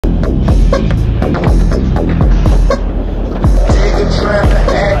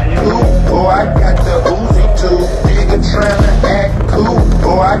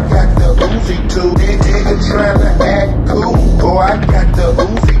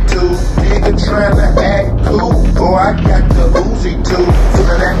trying to act cool. Boy, I got the Uzi too.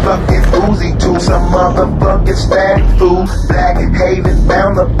 Feeling that fucking Uzi too. Some motherfucking stack fool. Black Haven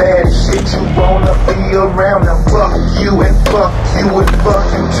bound the baddest shit you wanna be around. Now fuck you and fuck you and fuck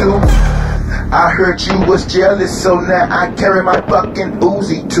you too. I heard you was jealous, so now I carry my fucking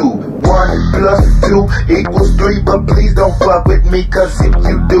Uzi too. 1 + 2 = 3, but please don't fuck with me, cause if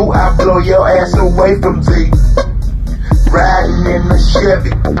you do, I'll blow your ass away from thee. Riding in the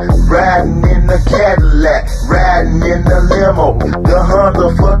Chevy, riding in the Cadillac, riding in the limo. The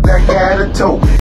Honda fuck I got a tow.